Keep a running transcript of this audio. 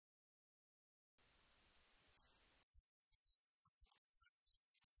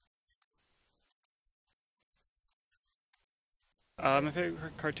My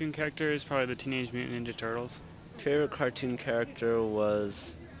favorite cartoon character is probably the Teenage Mutant Ninja Turtles. Favorite cartoon character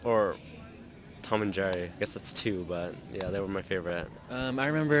was, or Tom and Jerry. I guess that's two, but yeah, they were my favorite. I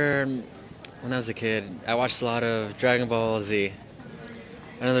remember when I was a kid, I watched a lot of Dragon Ball Z.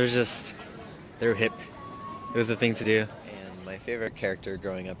 I know they were hip. It was the thing to do. And my favorite character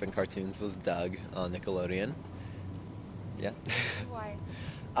growing up in cartoons was Doug on Nickelodeon. Yeah. Why?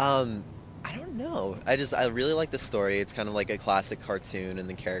 I don't know. I really like the story. It's kind of like a classic cartoon, and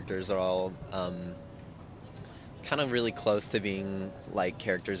the characters are all kind of really close to being like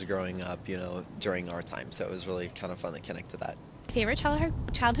characters growing up, during our time. So it was really kind of fun to connect to that. Favorite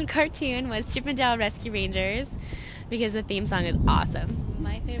childhood cartoon was Chip and Dale Rescue Rangers because the theme song is awesome.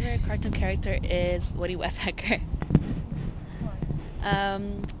 My favorite cartoon character is Woody Woodpecker.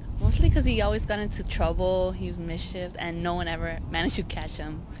 Mostly because he always got into trouble, he was mischief, and no one ever managed to catch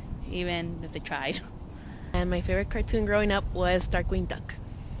him, even if they tried. And my favorite cartoon growing up was Darkwing Duck.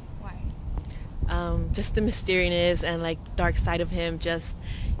 Why? Just the mysterious and like the dark side of him, just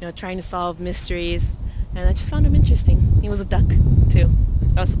trying to solve mysteries, and I just found him interesting. He was a duck too.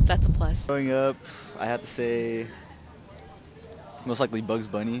 That's a plus. Growing up, I have to say most likely Bugs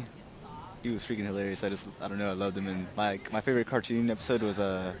Bunny. He was freaking hilarious. I don't know, I loved him. And my favorite cartoon episode was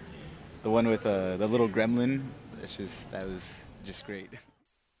the one with the little gremlin. That was just great.